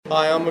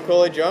Hi, I'm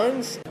Macaulay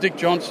Jones. Dick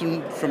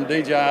Johnson from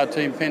DJR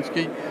Team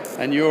Penske,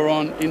 and you're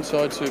on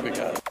Inside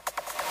Supercars.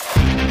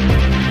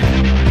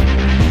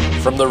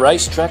 From the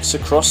racetracks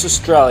across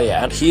Australia,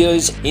 and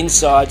here's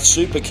Inside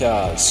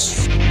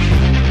Supercars.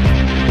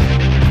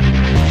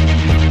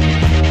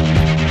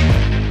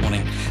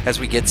 Morning, as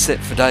we get set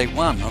for day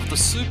one of the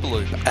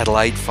Superloop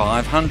Adelaide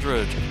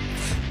 500.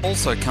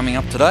 Also coming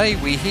up today,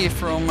 we hear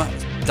from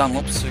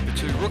Dunlop Super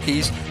 2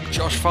 rookies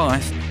Josh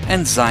Fife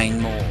and Zane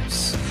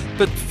Morse.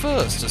 But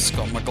first, as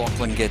Scott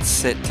McLaughlin gets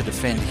set to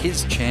defend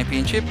his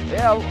championship.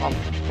 Yeah, I'm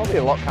probably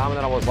a lot calmer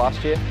than I was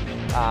last year.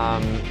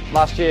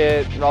 Last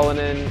year, rolling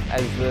in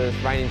as the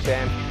reigning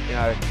champ,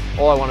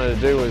 all I wanted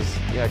to do was,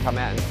 come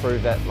out and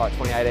prove that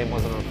 2018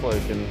 wasn't a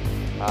fluke, and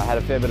had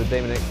a fair bit of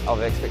demon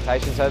of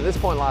expectation. So at this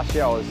point last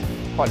year, I was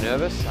quite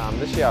nervous.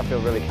 This year, I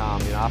feel really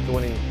calm. After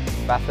winning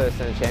Bathurst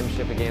and a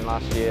championship again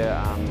last year,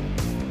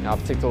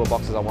 I've ticked all the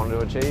boxes I wanted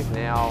to achieve.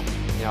 Now,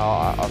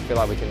 I feel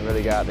like we can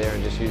really go out there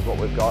and just use what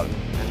we've got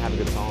and have a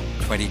good time.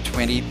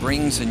 2020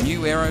 brings a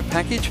new aero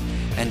package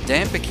and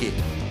damper kit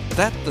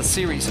that the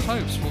series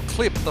hopes will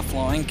clip the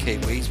Flying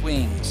Kiwis'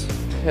 wings.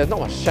 Yeah, there's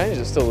not much change.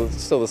 It's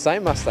still the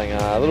same Mustang.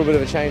 A little bit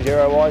of a change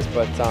aero-wise,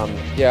 but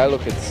yeah,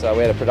 look, we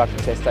had a productive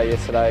test day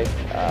yesterday.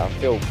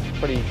 Feel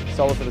pretty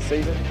solid for the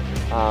season.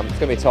 It's going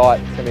to be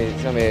tight.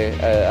 It's going to be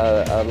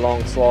a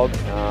long slog,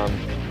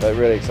 but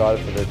really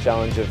excited for the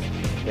challenge of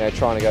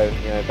trying to go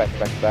back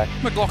to back.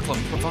 McLaughlin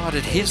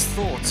provided his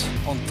thoughts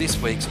on this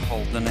week's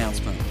Holden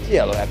announcement.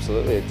 Yeah, look,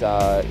 absolutely.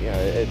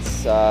 It's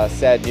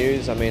sad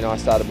news. I mean, I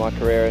started my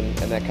career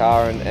in that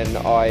car, and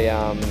I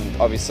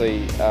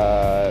obviously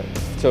to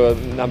a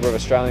number of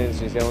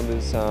Australians, New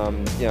Zealanders,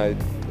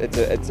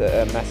 it's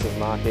a massive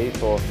marquee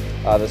for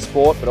the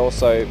sport, but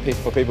also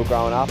for people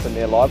growing up and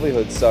their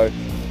livelihoods. So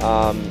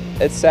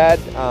it's sad,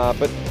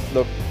 but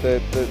look, the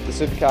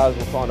supercars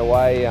will find a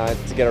way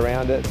to get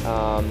around it.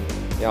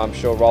 I'm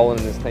sure Roland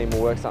and his team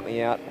will work something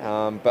out,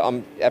 but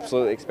I'm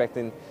absolutely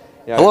expecting.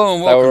 Hello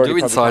and welcome to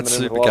Inside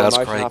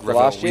Supercars. Craig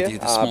Revell with you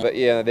this morning. But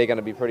yeah, they're going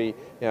to be pretty,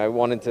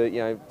 wanting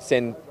to,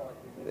 send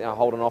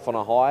Holden off on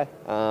a high.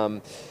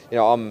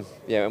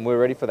 And we're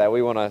ready for that.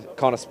 We want to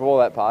kind of spoil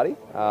that party,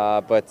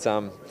 but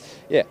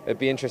it'd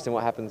be interesting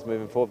what happens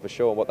moving forward for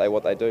sure. What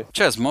they do.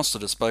 Chaz Mostert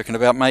has spoken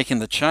about making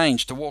the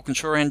change to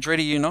Walkinshaw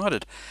Andretti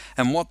United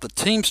and what the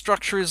team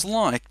structure is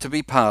like to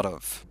be part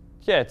of.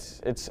 Yeah,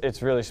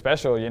 it's really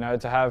special,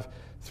 to have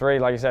three,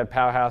 like you said,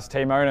 powerhouse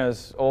team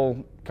owners all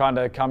kind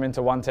of come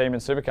into one team in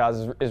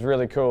supercars is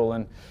really cool.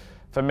 And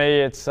for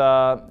me, it's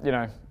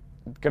going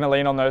to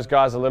lean on those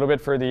guys a little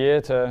bit through the year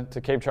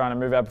to keep trying to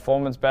move our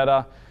performance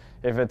better.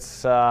 If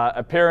it's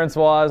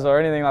appearance-wise or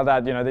anything like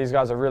that, these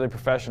guys are really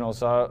professional.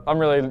 So I'm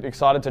really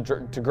excited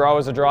to grow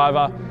as a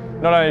driver,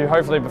 not only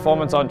hopefully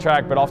performance on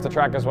track, but off the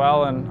track as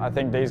well. And I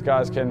think these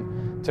guys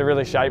can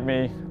really shape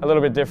me a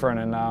little bit different.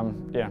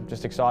 And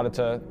just excited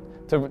to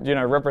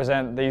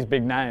represent these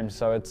big names,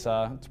 so it's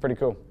pretty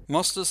cool.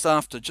 Mostert,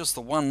 after just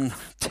the one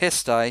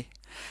test day,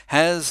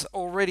 has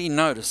already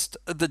noticed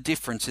the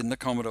difference in the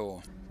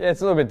Commodore. Yeah,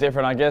 it's a little bit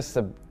different, I guess.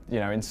 In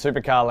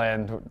supercar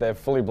land, they're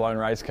fully blown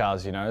race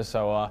cars,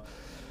 so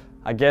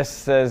I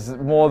guess there's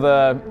more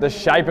the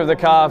shape of the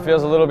car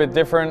feels a little bit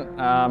different.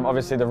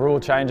 Obviously, the rule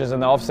changes in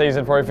the off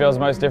season probably feels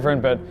most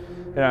different, but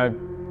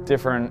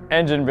different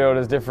engine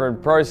builders,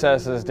 different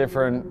processes,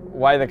 different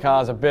way the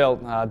cars are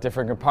built,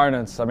 different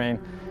components. I mean,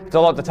 it's a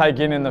lot to take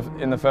in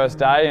the first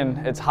day,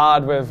 and it's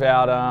hard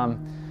without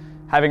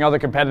having other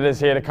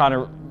competitors here to kind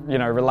of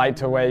relate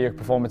to where your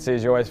performance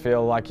is. You always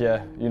feel like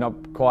you're not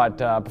quite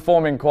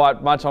performing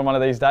quite much on one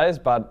of these days,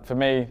 but for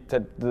me,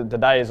 the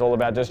day is all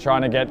about just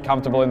trying to get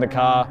comfortable in the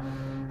car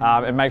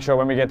and make sure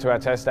when we get to our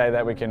test day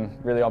that we can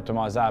really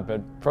optimise that.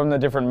 But from the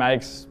different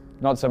makes,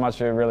 not so much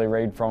to really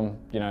read from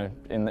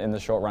in the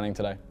short running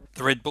today.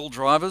 The Red Bull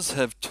drivers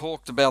have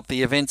talked about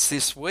the events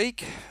this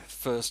week.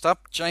 First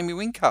up, Jamie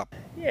Whincup.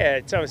 Yeah,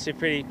 it's obviously a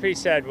pretty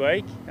sad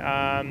week.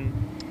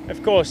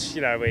 Of course,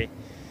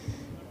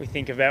 we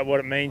think about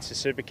what it means for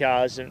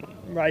supercars and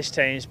race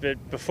teams,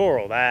 but before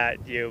all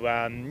that, you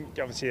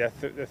obviously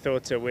the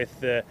thoughts are with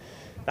the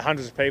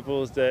hundreds of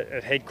people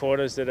at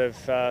headquarters that have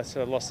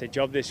sort of lost their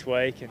job this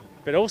week,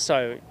 but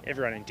also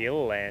everyone in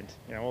dealerland.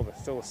 All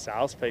the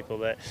salespeople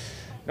that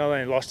not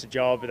only lost a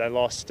job, but they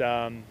lost.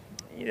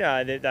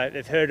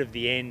 They've heard of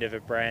the end of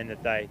a brand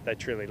that they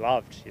truly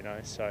loved.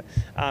 So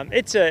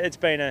it's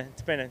been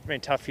a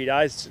tough few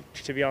days.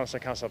 To be honest, I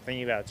can't stop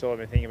thinking about it. It's all I've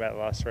been thinking about the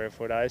last 3 or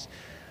 4 days.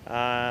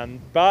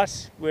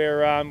 But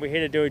we're here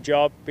to do a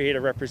job. We're here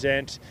to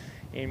represent,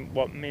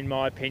 in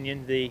my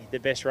opinion, the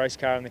best race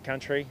car in the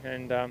country,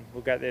 and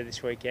we'll go there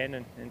this weekend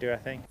and do our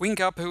thing.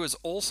 Whincup, who is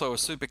also a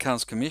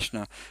Supercars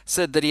commissioner,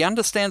 said that he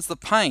understands the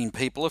pain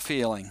people are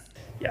feeling.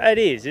 Yeah, it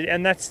is,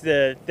 and that's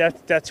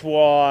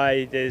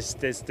why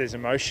there's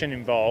emotion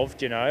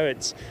involved.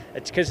 It's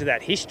because of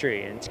that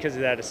history, and it's because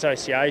of that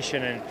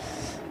association, and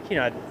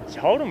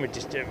Holden were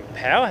just a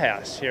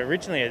powerhouse.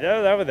 Originally, they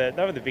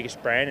were the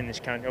biggest brand in this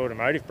country,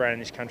 automotive brand in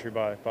this country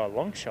by a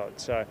long shot.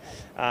 So,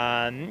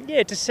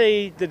 to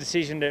see the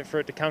decision for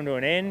it to come to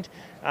an end,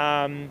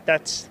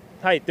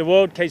 hey, the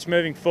world keeps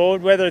moving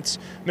forward. Whether it's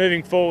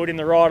moving forward in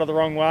the right or the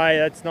wrong way,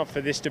 that's not for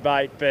this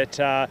debate, but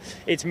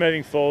it's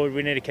moving forward.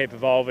 We need to keep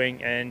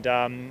evolving, and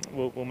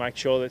we'll make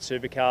sure that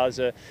supercars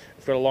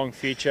have got a long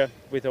future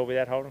with or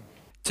without Holden.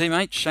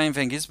 Teammate Shane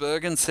Van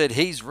Gisbergen said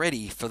he's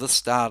ready for the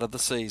start of the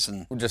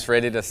season. We're just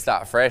ready to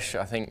start fresh.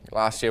 I think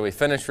last year we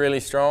finished really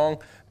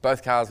strong.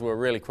 Both cars were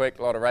really quick,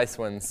 a lot of race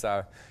wins.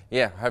 So,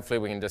 yeah, hopefully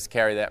we can just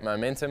carry that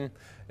momentum.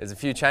 There's a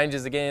few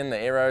changes again, the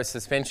aero,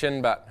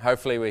 suspension, but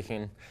hopefully we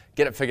can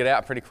get it figured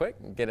out pretty quick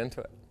and get into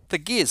it. The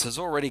Gears has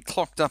already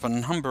clocked up a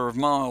number of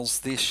miles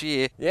this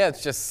year. Yeah,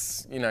 it's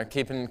just,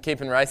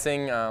 keeping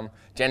racing.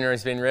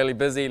 January's been really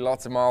busy,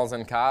 lots of miles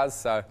in cars.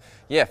 So,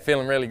 yeah,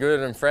 feeling really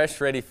good and fresh,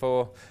 ready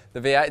for the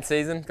V8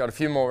 season. Got a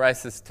few more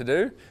races to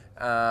do.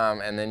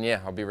 And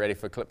then, I'll be ready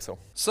for Clipsal.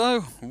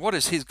 So, what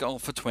is his goal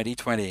for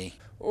 2020?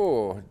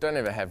 Oh, don't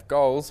ever have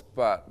goals,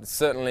 but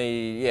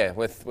certainly,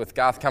 with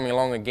Garth coming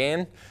along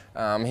again,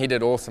 he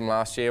did awesome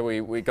last year.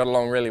 We got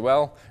along really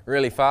well,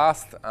 really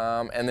fast,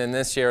 and then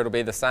this year it'll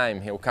be the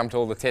same. He'll come to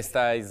all the test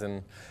days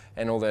and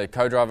all the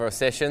co-driver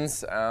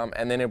sessions,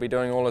 and then he'll be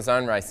doing all his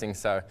own racing.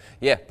 So,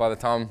 by the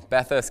time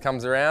Bathurst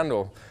comes around,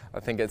 or I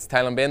think it's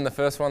Tailem Bend, the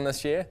first one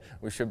this year,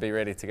 we should be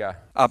ready to go.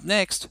 Up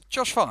next,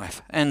 Josh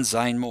Fife and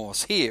Zane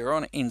Morse here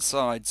on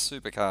Inside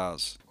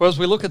Supercars. Well, as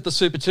we look at the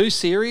Super 2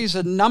 series,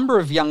 a number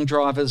of young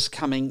drivers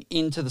coming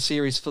into the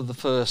series for the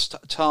first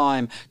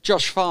time.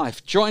 Josh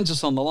Fife joins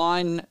us on the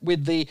line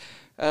with the,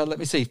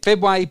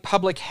 Febway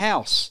Public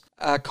House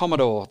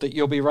Commodore that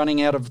you'll be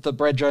running out of the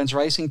Brad Jones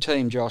Racing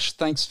team, Josh.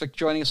 Thanks for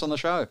joining us on the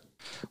show.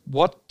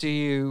 What do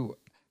you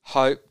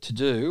hope to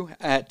do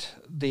at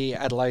the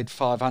Adelaide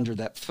 500,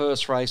 that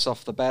first race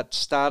off the bat,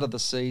 start of the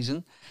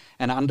season,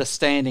 and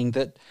understanding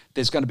that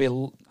there's going to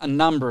be a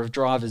number of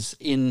drivers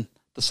in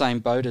the same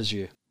boat as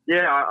you?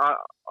 Yeah, I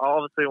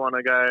obviously want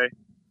to go.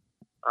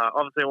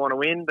 Obviously, I want to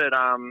win, but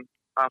I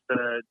have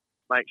to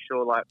make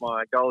sure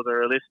my goals are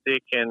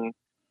realistic. And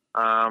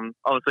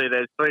obviously,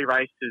 there's 3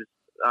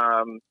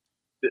 races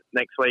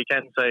next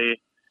weekend, so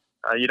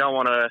you don't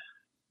want to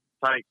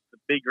take the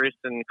big risk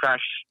and crash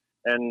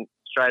and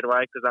straight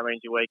away, because that means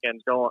your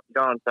weekend's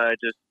gone. So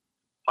just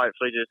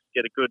hopefully just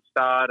get a good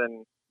start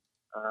and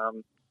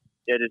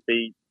just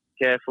be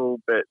careful,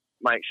 but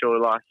make sure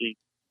you're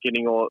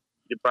getting all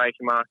your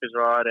braking markers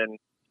right and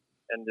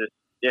just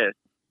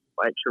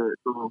make sure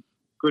it's all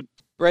good.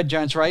 Brad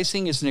Jones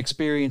Racing is an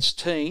experienced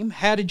team.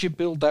 How did you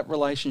build that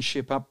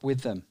relationship up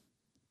with them?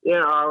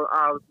 Yeah,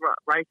 I was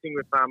racing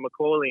with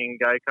Macaulay in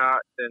go-karts,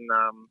 and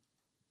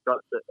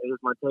he was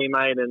my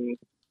teammate, and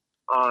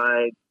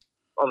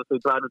obviously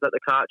Brad was at the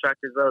kart track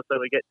as well, so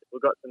we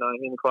got to know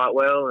him quite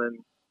well, and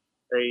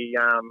he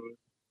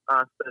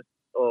asked us,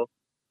 or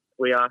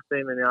we asked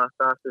him, and he asked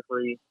us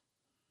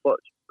what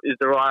is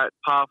the right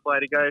pathway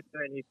to go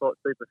through, and he thought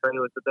Super 3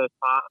 was the best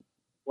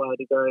pathway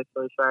to go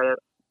through straight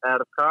out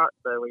of kart,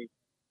 so we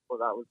thought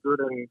that was good,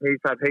 and he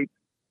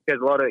has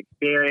a lot of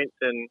experience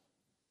and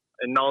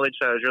knowledge,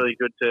 so it was really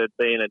good to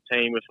be in a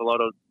team with a lot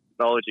of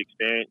knowledge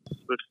experience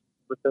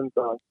with them,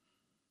 so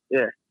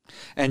yeah.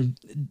 And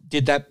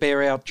did that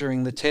bear out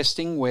during the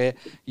testing where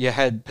you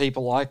had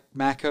people like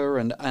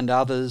Macca and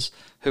others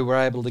who were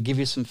able to give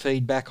you some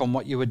feedback on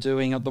what you were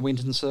doing at the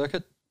Winton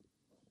circuit?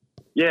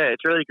 Yeah,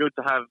 it's really good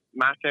to have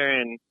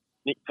Macca and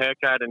Nick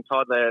Percat and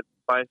Todd. They're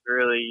both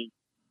really,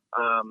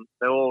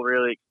 they're all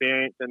really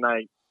experienced, and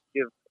they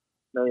give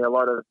me a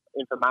lot of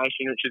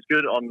information, which is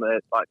good on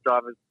the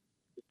driver's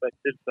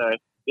perspective. So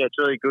yeah, it's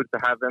really good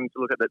to have them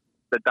to look at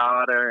the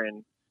data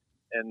and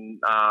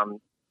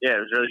it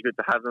was really good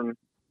to have them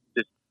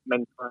just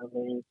mentoring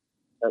me.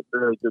 That's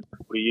really good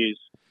to use.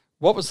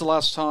 What was the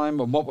last time,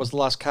 and what was the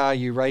last car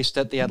you raced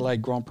at the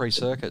Adelaide Grand Prix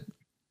circuit?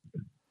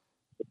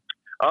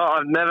 Oh,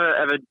 I've never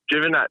ever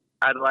driven at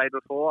Adelaide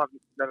before. I've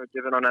never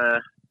driven on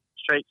a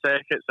street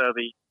circuit, so it'll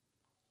be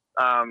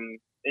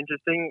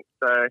interesting.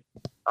 So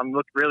I'm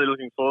really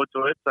looking forward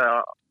to it. So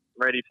I'm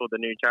ready for the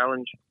new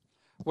challenge.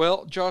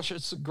 Well, Josh,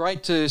 it's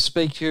great to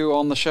speak to you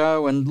on the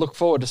show, and look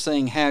forward to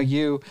seeing how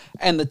you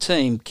and the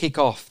team kick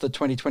off the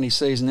 2020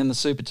 season in the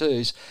Super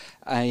 2s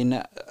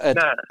at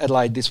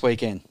Adelaide this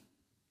weekend.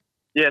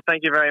 Yeah,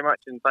 thank you very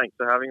much, and thanks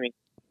for having me.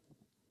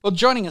 Well,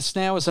 joining us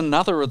now is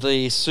another of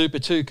the Super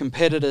 2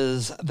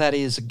 competitors that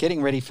is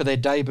getting ready for their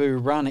debut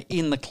run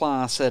in the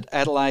class at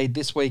Adelaide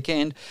this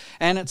weekend,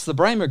 and it's the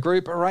Bramer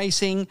Group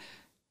Racing,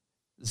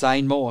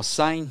 Zane Morse.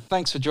 Zane,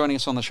 thanks for joining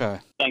us on the show.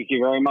 Thank you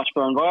very much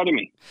for inviting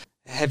me.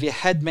 Have you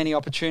had many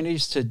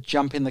opportunities to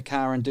jump in the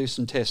car and do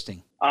some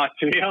testing?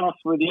 To be honest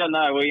with you,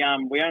 no. We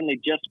only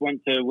just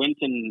went to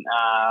Winton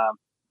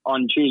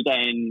on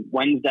Tuesday and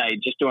Wednesday,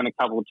 just doing a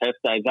couple of test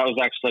days. That was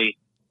actually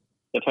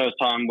the first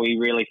time we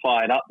really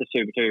fired up the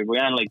Super 2. We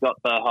only got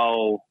the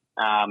whole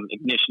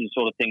ignition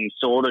sort of thing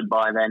sorted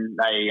by then.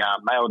 They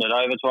mailed it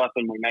over to us,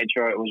 and we made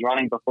sure it was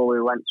running before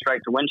we went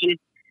straight to Winton.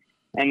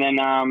 And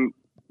then,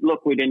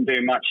 look, we didn't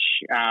do much,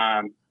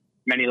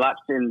 many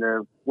laps in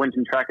the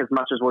Winton track as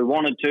much as we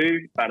wanted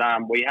to, but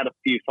we had a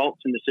few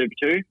faults in the Super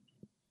 2.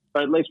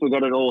 But at least we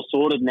got it all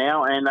sorted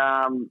now, and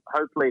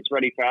hopefully it's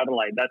ready for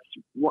Adelaide. That's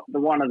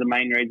one of the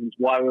main reasons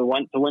why we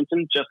went to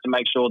Winton, just to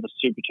make sure the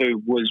Super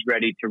 2 was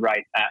ready to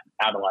race at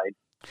Adelaide.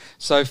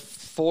 So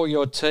for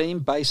your team,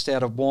 based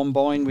out of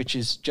Warmboyne, which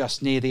is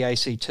just near the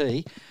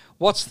ACT,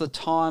 what's the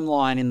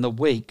timeline in the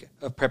week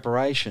of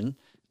preparation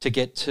to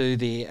get to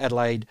the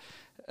Adelaide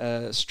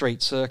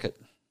street circuit?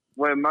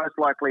 We'll most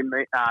likely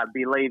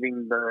be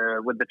leaving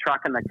with the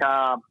truck and the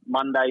car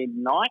Monday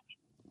night.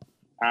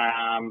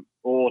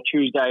 Or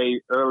Tuesday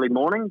early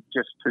morning,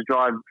 just to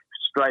drive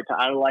straight to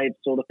Adelaide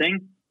sort of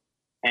thing.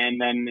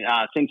 And then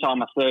since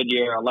I'm a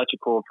third-year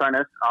electrical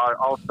apprentice,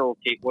 I'll still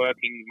keep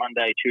working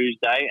Monday,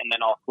 Tuesday, and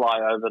then I'll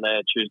fly over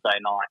there Tuesday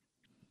night.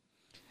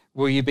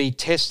 Will you be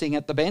testing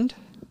at the Bend?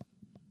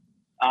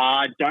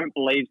 I don't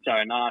believe so.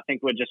 No, I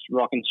think we're just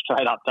rocking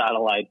straight up to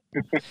Adelaide.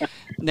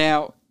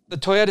 Now, the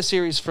Toyota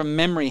Series from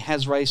memory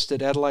has raced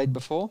at Adelaide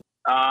before?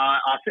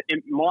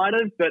 It might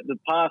have, but the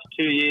past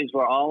 2 years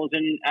where I was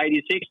in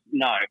 86,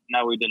 no,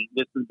 we didn't.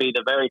 This would be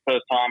the very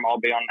first time I'll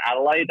be on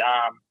Adelaide,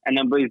 and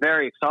it'll be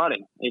very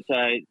exciting. It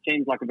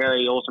seems like a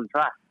very awesome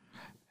track.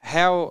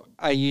 How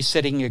are you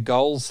setting your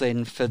goals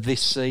then for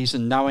this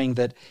season, knowing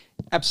that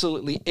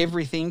absolutely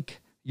everything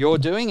you're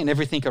doing and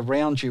everything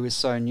around you is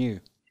so new?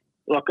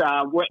 Look,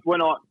 we're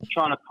not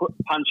trying to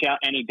punch out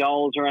any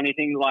goals or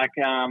anything. Like,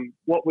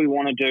 what we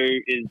want to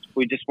do is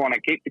we just want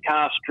to keep the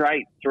car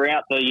straight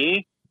throughout the year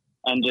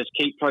and just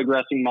keep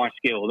progressing my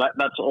skill.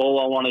 That's all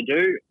I want to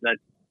do.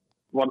 That's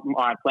what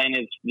my plan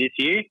is this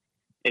year,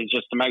 is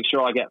just to make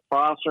sure I get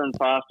faster and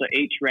faster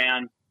each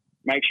round,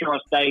 make sure I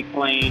stay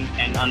clean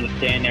and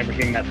understand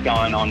everything that's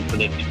going on for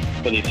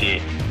this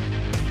year.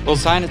 Well,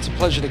 Zane, it's a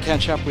pleasure to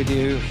catch up with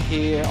you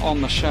here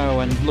on the show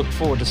and look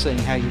forward to seeing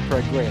how you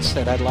progress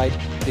at Adelaide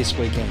this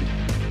weekend.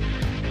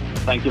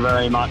 Thank you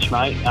very much,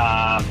 mate.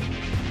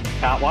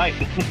 Can't wait.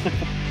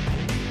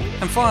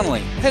 And finally,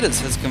 Headers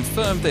has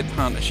confirmed their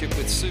partnership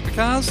with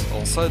Supercars.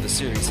 Also, the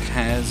series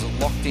has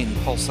locked in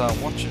Pulsar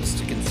watches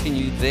to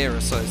continue their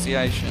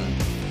association.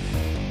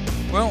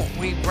 Well,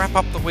 we wrap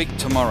up the week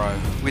tomorrow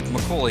with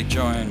Macaulay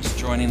Jones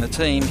joining the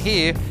team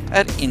here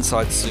at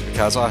Inside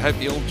Supercars. I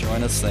hope you'll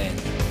join us then.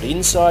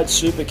 Inside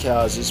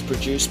Supercars is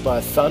produced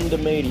by Thunder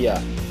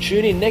Media.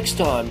 Tune in next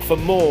time for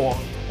more,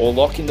 or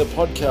lock in the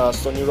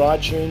podcast on your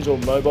iTunes or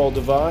mobile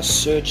device.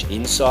 Search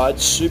Inside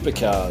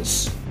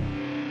Supercars.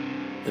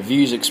 The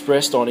views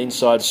expressed on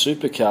Inside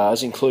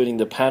Supercars, including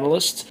the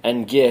panellists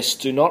and guests,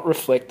 do not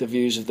reflect the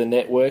views of the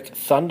network,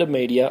 Thunder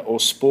Media or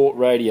Sport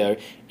Radio.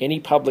 Any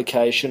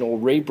publication or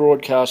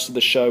rebroadcast of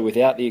the show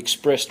without the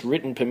expressed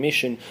written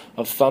permission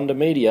of Thunder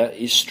Media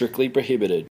is strictly prohibited.